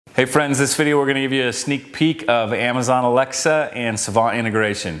Hey friends, this video we're going to give you a sneak peek of Amazon Alexa and Savant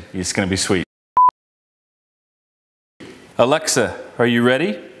integration. It's going to be sweet. Alexa, are you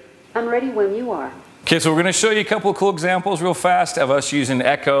ready? I'm ready when you are. Okay, so we're going to show you a couple of cool examples real fast of us using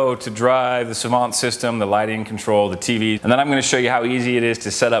Echo to drive the Savant system, the lighting control, the TV. And then I'm going to show you how easy it is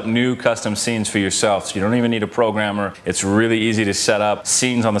to set up new custom scenes for yourself. So you don't even need a programmer. It's really easy to set up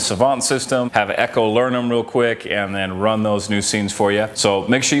scenes on the Savant system, have Echo learn them real quick, and then run those new scenes for you. So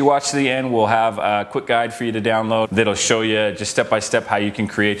make sure you watch to the end. We'll have a quick guide for you to download that'll show you just step by step how you can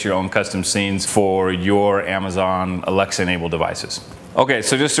create your own custom scenes for your Amazon Alexa enabled devices. Okay,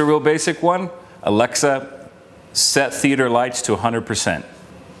 so just a real basic one. Alexa, set theater lights to 100%.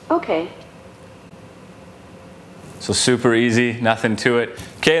 Okay. So super easy, nothing to it.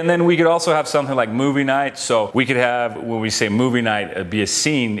 Okay, and then we could also have something like movie night. So we could have, when we say movie night, it'd be a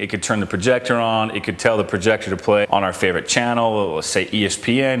scene. It could turn the projector on. It could tell the projector to play on our favorite channel, let's say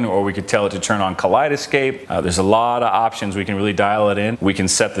ESPN, or we could tell it to turn on Kaleidoscope. There's a lot of options. We can really dial it in. We can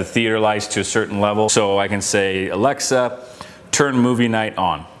set the theater lights to a certain level. So I can say, Alexa, turn movie night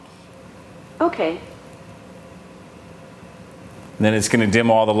on. Okay. Then it's going to dim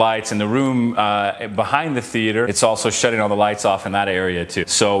all the lights in the room behind the theater. It's also shutting all the lights off in that area too.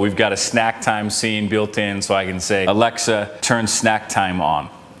 So we've got a snack time scene built in, so I can say, Alexa, turn snack time on.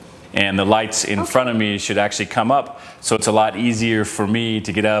 And the lights in front of me should actually come up, so it's a lot easier for me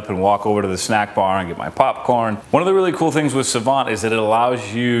to get up and walk over to the snack bar and get my popcorn. One of the really cool things with Savant is that it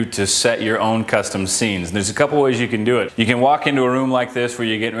allows you to set your own custom scenes. And there's a couple ways you can do it. You can walk into a room like this where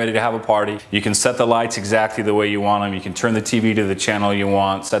you're getting ready to have a party. You can set the lights exactly the way you want them. You can turn the TV to the channel you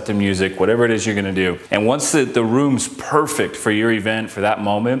want, set the music, whatever it is you're gonna do. And once the room's perfect for your event, for that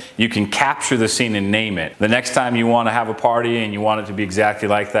moment, you can capture the scene and name it. The next time you wanna have a party and you want it to be exactly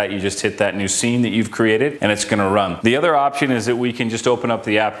like that, you just hit that new scene that you've created and it's gonna run. The other option is that we can just open up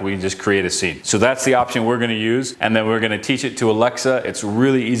the app and we can just create a scene. So that's the option we're gonna use, and then we're gonna teach it to Alexa. It's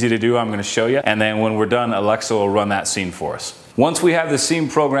really easy to do. I'm gonna show you, and then when we're done, Alexa will run that scene for us. Once we have the scene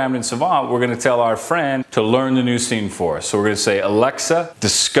programmed in Savant, we're gonna tell our friend to learn the new scene for us. So we're gonna say, Alexa,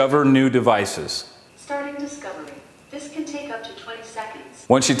 discover new devices. Starting discovery. This can take up to 20 seconds.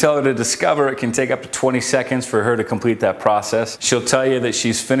 Once you tell her to discover, it can take up to 20 seconds for her to complete that process. She'll tell you that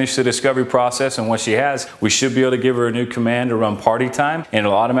she's finished the discovery process, and once she has, we should be able to give her a new command to run party time, and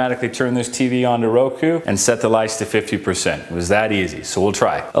it'll automatically turn this TV on to Roku and set the lights to 50%. It was that easy, so we'll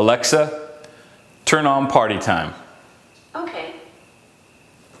try. Alexa, turn on party time. Okay.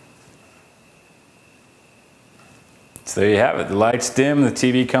 So there you have it. The lights dim, the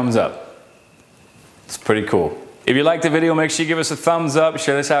TV comes up. It's pretty cool. If you liked the video, make sure you give us a thumbs up,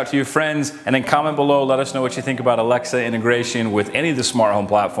 share this out to your friends, and then comment below. Let us know what you think about Alexa integration with any of the smart home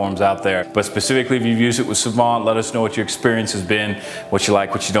platforms out there. But specifically, if you've used it with Savant, let us know what your experience has been, what you like,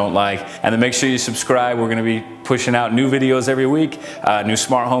 what you don't like. And then make sure you subscribe. We're going to be pushing out new videos every week, new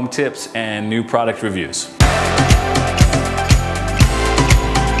smart home tips, and new product reviews.